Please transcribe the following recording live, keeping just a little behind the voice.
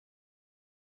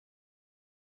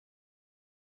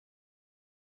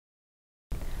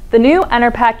The new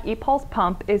ENERPAC ePulse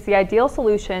pump is the ideal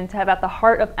solution to have at the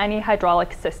heart of any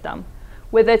hydraulic system.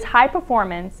 With its high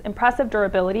performance, impressive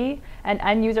durability, and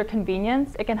end-user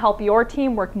convenience, it can help your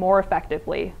team work more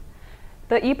effectively.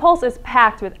 The ePulse is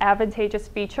packed with advantageous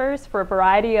features for a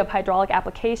variety of hydraulic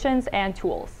applications and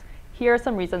tools. Here are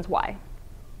some reasons why.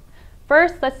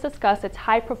 First, let's discuss its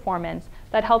high performance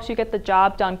that helps you get the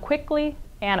job done quickly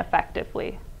and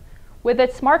effectively. With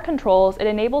its smart controls, it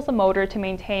enables the motor to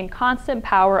maintain constant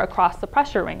power across the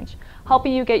pressure range,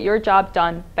 helping you get your job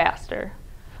done faster.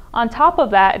 On top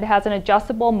of that, it has an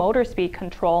adjustable motor speed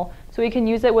control, so you can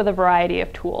use it with a variety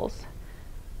of tools.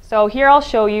 So here I'll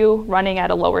show you running at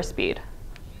a lower speed.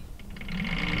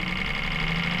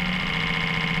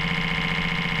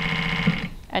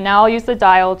 And now I'll use the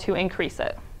dial to increase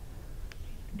it.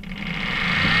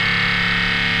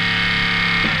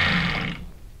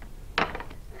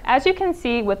 As you can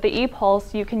see with the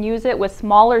ePulse, you can use it with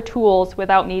smaller tools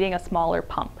without needing a smaller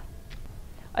pump.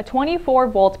 A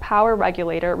 24-volt power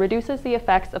regulator reduces the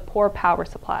effects of poor power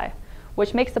supply,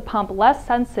 which makes the pump less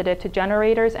sensitive to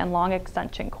generators and long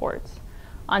extension cords.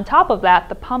 On top of that,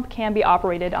 the pump can be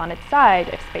operated on its side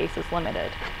if space is limited.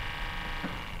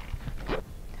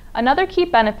 Another key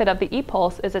benefit of the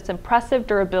ePulse is its impressive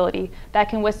durability that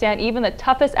can withstand even the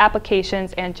toughest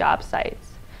applications and job sites.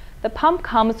 The pump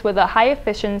comes with a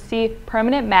high-efficiency,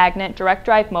 permanent magnet direct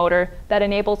drive motor that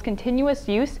enables continuous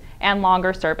use and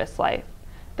longer service life.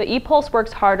 The ePulse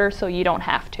works harder so you don't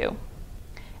have to.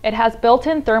 It has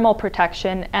built-in thermal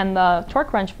protection, and the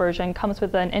torque wrench version comes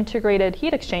with an integrated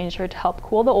heat exchanger to help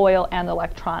cool the oil and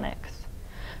electronics.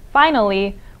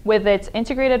 Finally, with its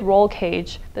integrated roll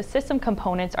cage, the system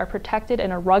components are protected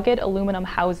in a rugged aluminum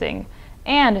housing,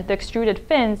 and the extruded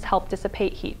fins help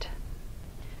dissipate heat.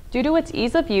 Due to its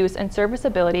ease of use and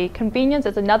serviceability, convenience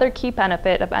is another key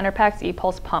benefit of ENERPAC's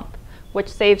ePulse pump, which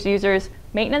saves users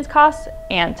maintenance costs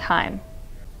and time.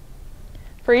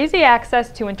 For easy access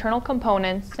to internal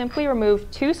components, simply remove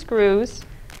 2 screws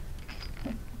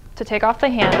to take off the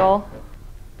handle,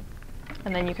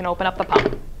 and then you can open up the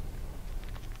pump.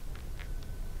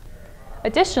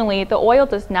 Additionally, the oil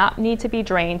does not need to be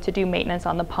drained to do maintenance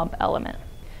on the pump element.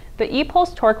 The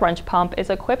ePulse torque wrench pump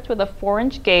is equipped with a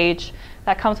 4-inch gauge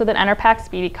that comes with an ENERPAC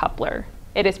speedy coupler.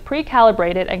 It is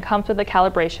pre-calibrated and comes with a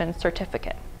calibration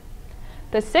certificate.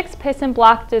 The 6-piston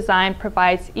block design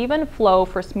provides even flow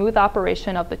for smooth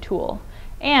operation of the tool.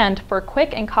 And for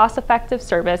quick and cost-effective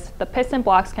service, the piston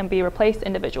blocks can be replaced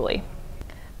individually.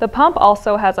 The pump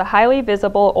also has a highly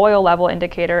visible oil level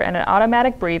indicator and an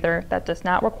automatic breather that does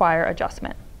not require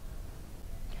adjustment.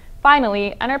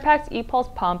 Finally, ENERPAC's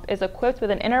ePulse pump is equipped with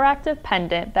an interactive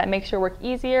pendant that makes your work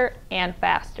easier and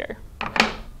faster.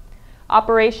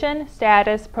 Operation,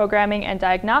 status, programming, and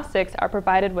diagnostics are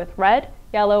provided with red,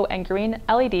 yellow, and green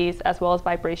LEDs as well as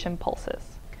vibration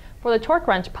pulses. For the torque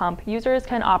wrench pump, users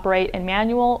can operate in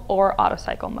manual or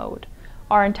autocycle mode.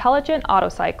 Our intelligent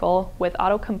autocycle with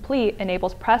autocomplete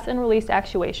enables press and release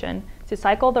actuation to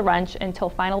cycle the wrench until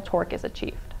final torque is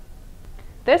achieved.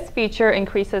 This feature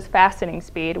increases fastening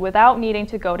speed without needing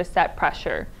to go to set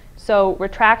pressure, so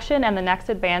retraction and the next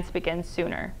advance begins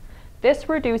sooner. This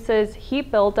reduces heat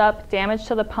buildup, damage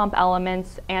to the pump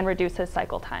elements, and reduces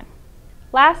cycle time.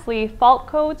 Lastly, fault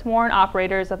codes warn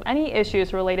operators of any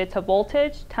issues related to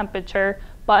voltage, temperature,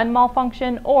 button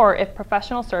malfunction, or if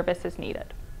professional service is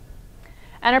needed.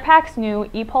 ENERPAC's new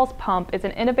ePulse pump is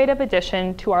an innovative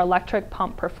addition to our electric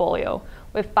pump portfolio,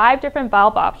 with 5 different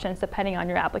valve options depending on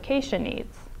your application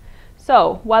needs.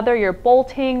 So, whether you're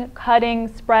bolting, cutting,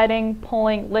 spreading,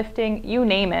 pulling, lifting, you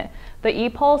name it, the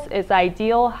ePulse is the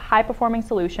ideal, high-performing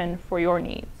solution for your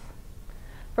needs.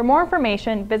 For more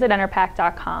information, visit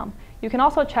enerpac.com. You can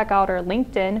also check out our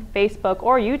LinkedIn, Facebook,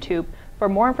 or YouTube for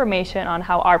more information on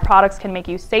how our products can make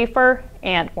you safer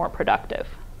and more productive.